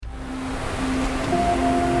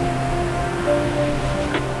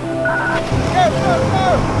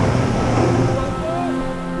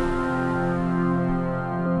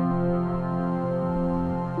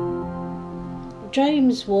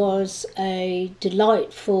James was a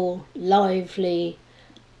delightful, lively,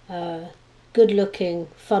 good-looking,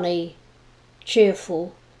 funny,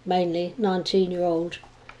 cheerful, mainly 19-year-old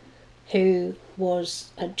who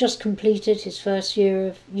had just completed his first year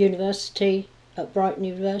of university at Brighton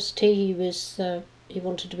University. He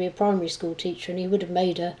wanted to be a primary school teacher, and he would have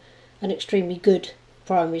made an extremely good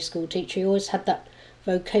primary school teacher. He always had that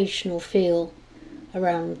vocational feel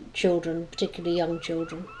around children, particularly young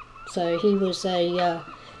children. So he was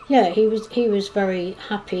he was very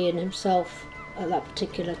happy in himself at that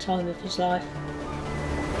particular time of his life.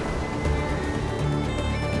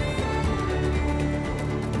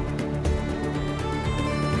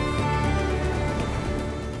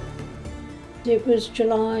 It was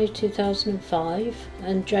July 2005,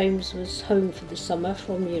 and James was home for the summer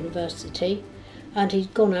from university, and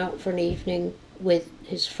he'd gone out for an evening with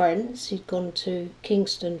his friends. He'd gone to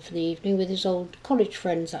Kingston for the evening with his old college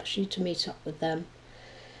friends, actually, to meet up with them.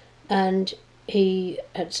 And he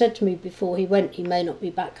had said to me before he went he may not be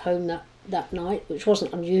back home that night, which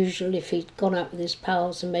wasn't unusual. If he'd gone out with his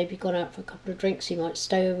pals and maybe gone out for a couple of drinks, he might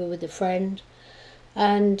stay over with a friend.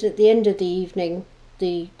 And at the end of the evening,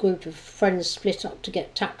 the group of friends split up to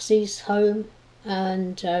get taxis home,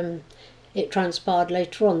 and it transpired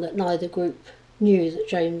later on that neither group knew that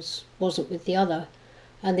James wasn't with the other,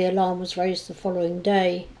 and the alarm was raised the following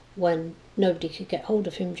day when nobody could get hold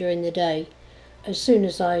of him during the day. As soon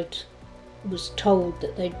as I was told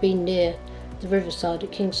that they'd been near the riverside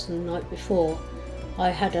at Kingston the night before, I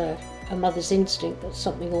had a mother's instinct that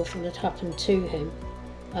something awful had happened to him.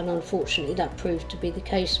 And unfortunately that proved to be the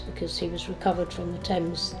case, because he was recovered from the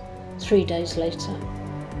Thames 3 days later.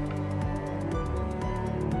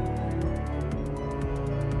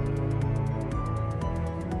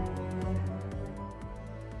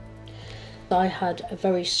 I had a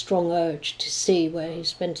very strong urge to see where he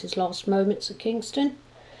spent his last moments at Kingston,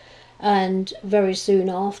 and very soon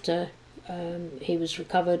after he was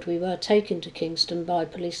recovered, we were taken to Kingston by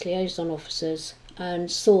police liaison officers and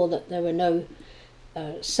saw that there were no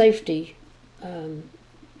safety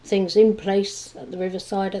things in place at the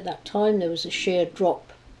riverside at that time. There was a sheer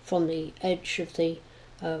drop from the edge of the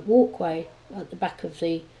walkway at the back of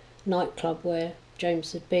the nightclub where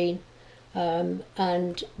James had been,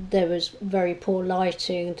 and there was very poor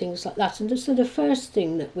lighting and things like that. And so the first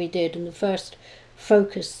thing that we did, and the first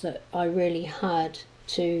focus that I really had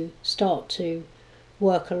to start to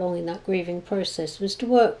work along in that grieving process, was to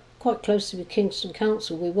work quite closely with Kingston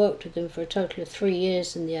Council. We worked with them for a total of 3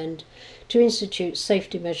 years in the end to institute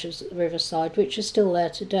safety measures at the riverside, which are still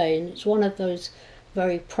there today. And it's one of those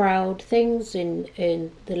very proud things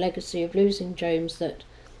in the legacy of losing James, that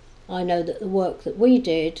I know that the work that we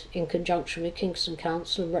did in conjunction with Kingston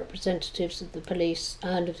Council and representatives of the police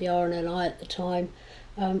and of the RNLI at the time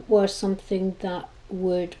were something that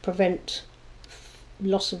would prevent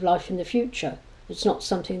loss of life in the future. It's not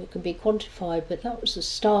something that can be quantified, but that was the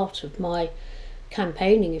start of my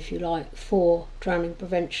campaigning, if you like, for drowning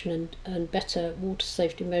prevention and better water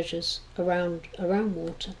safety measures around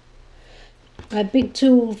water. A big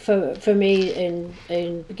tool for me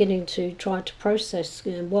in beginning to try to process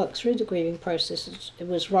and work through the grieving process, it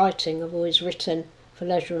was writing. I've always written for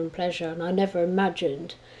leisure and pleasure, and I never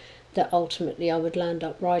imagined that ultimately I would land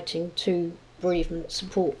up writing 2 bereavement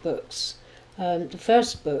support books. The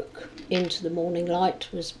first book, Into the Morning Light,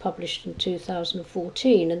 was published in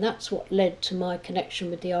 2014, and that's what led to my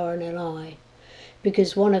connection with the RNLI,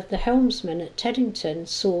 because one of the helmsmen at Teddington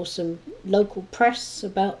saw some local press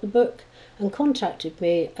about the book and contacted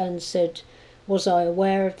me and said, was I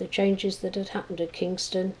aware of the changes that had happened at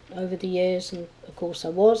Kingston over the years, and of course I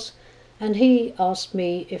was. And he asked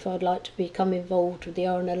me if I'd like to become involved with the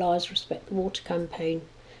RNLI's Respect the Water campaign,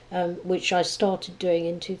 which I started doing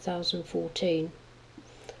in 2014.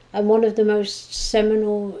 And one of the most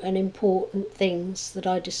seminal and important things that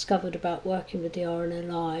I discovered about working with the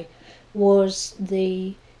RNLI was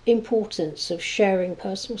the importance of sharing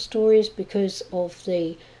personal stories, because of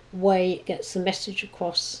the way it gets the message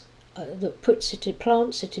across, that plants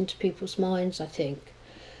it into people's minds, I think.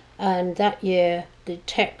 And that year the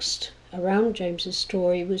text around James's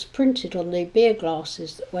story was printed on the beer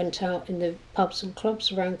glasses that went out in the pubs and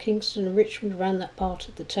clubs around Kingston and Richmond, around that part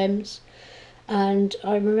of the Thames. And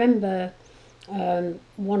I remember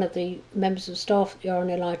one of the members of staff at the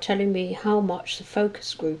RNLI telling me how much the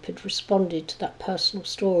focus group had responded to that personal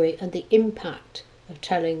story, and the impact of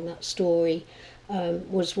telling that story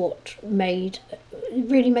was what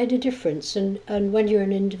really made a difference. And when you're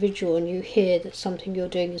an individual and you hear that something you're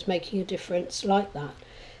doing is making a difference like that,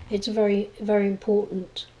 it's a very, very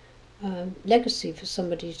important legacy for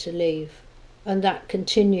somebody to leave. And that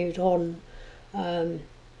continued on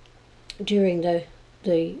During the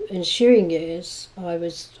ensuing years, I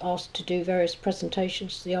was asked to do various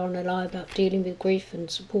presentations to the RNLI about dealing with grief and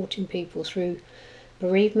supporting people through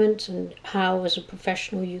bereavement, and how as a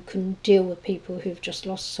professional you can deal with people who've just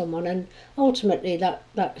lost someone. And ultimately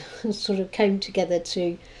that sort of came together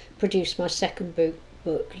to produce my second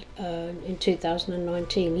book in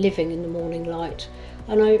 2019, Living in the Morning Light.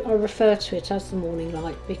 And I refer to it as the morning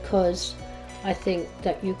light because I think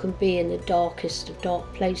that you can be in the darkest of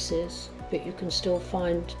dark places, but you can still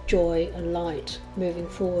find joy and light moving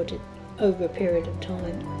forward over a period of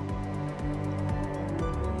time.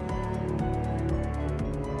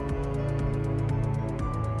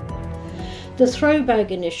 The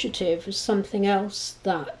Throwbag initiative is something else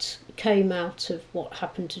that came out of what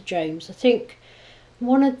happened to James. I think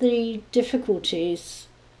one of the difficulties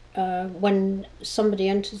when somebody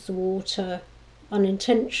enters the water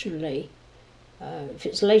unintentionally, if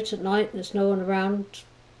it's late at night, there's no one around,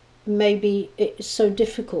 maybe it's so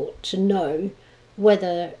difficult to know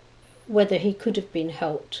whether he could have been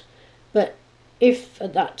helped. But if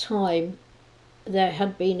at that time there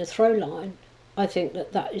had been a throw line, I think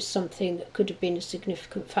that is something that could have been a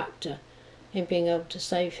significant factor in being able to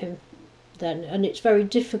save him then. And it's very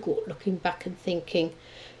difficult looking back and thinking,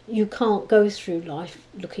 you can't go through life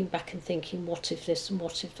looking back and thinking, what if this and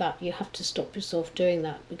what if that? You have to stop yourself doing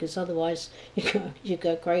that, because otherwise you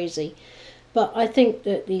go crazy. But I think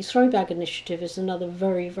that the Throwbag initiative is another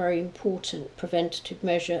very, very important preventative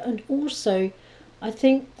measure. And also, I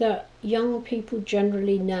think that young people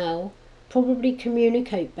generally now probably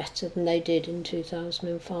communicate better than they did in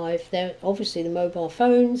 2005. Obviously the mobile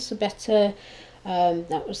phones are better.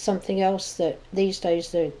 That was something else that these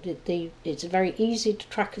days it's very easy to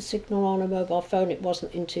track a signal on a mobile phone. It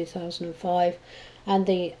wasn't in 2005. And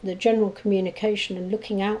the general communication and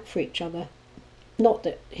looking out for each other. Not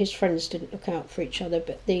that his friends didn't look out for each other,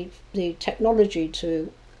 but the technology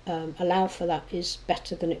to allow for that is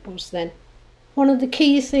better than it was then. One of the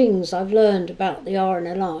key things I've learned about the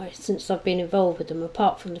RNLI since I've been involved with them,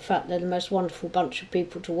 apart from the fact they're the most wonderful bunch of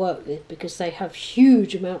people to work with because they have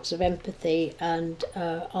huge amounts of empathy and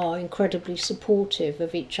are incredibly supportive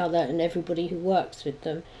of each other and everybody who works with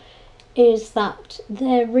them, is that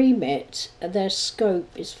their remit, their scope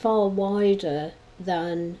is far wider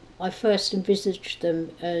than I first envisaged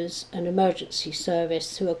them as an emergency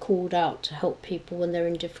service who are called out to help people when they're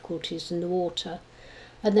in difficulties in the water.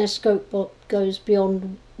 And their scope goes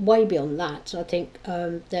way beyond that. I think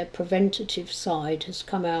their preventative side has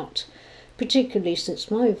come out, particularly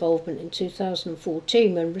since my involvement in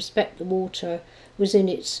 2014, when Respect the Water was in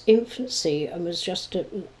its infancy and was just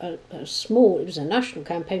a small, it was a national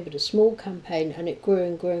campaign, but a small campaign, and it grew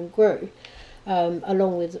and grew and grew,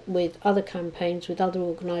 along with other campaigns with other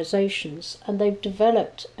organisations. And they've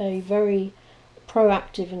developed a very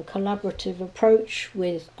proactive and collaborative approach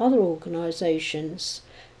with other organisations,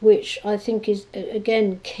 which I think is,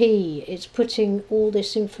 again, key. It's putting all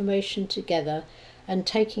this information together and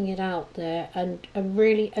taking it out there and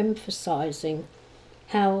really emphasising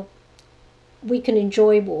how we can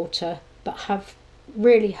enjoy water but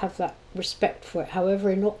really have that respect for it. However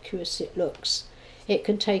innocuous it looks, it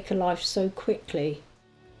can take a life so quickly.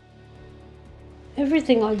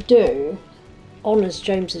 Everything I do honours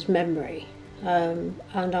James's memory, and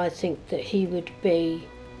I think that he would be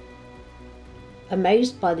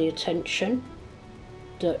amazed by the attention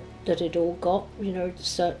that it all got,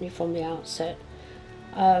 certainly from the outset.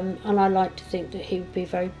 And I like to think that he would be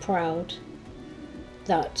very proud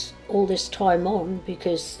that all this time on,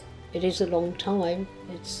 because it is a long time,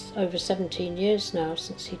 it's over 17 years now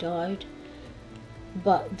since he died,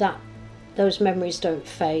 but that those memories don't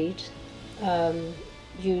fade.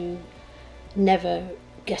 You never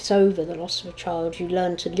get over the loss of a child, you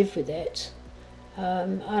learn to live with it.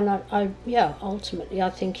 And ultimately I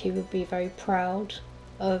think he would be very proud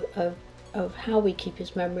of how we keep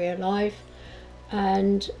his memory alive,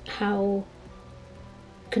 and how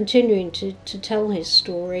continuing to tell his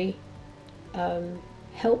story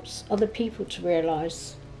helps other people to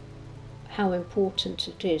realise how important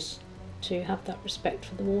it is to have that respect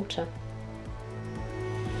for the water.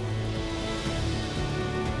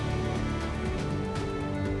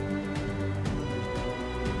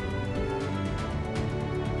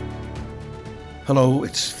 Hello,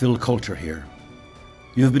 it's Phil Coulter here.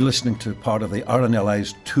 You've been listening to part of the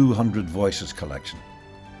RNLI's 200 Voices collection.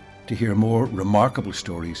 To hear more remarkable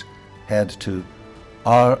stories, head to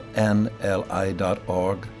rnli.org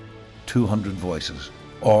 200 Voices,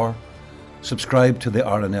 or subscribe to the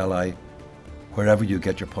RNLI wherever you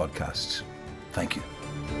get your podcasts. Thank you.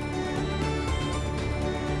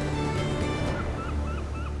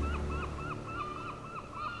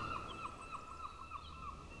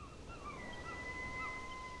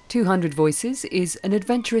 200 Voices is an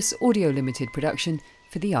adventurous audio limited production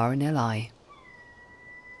for the RNLI.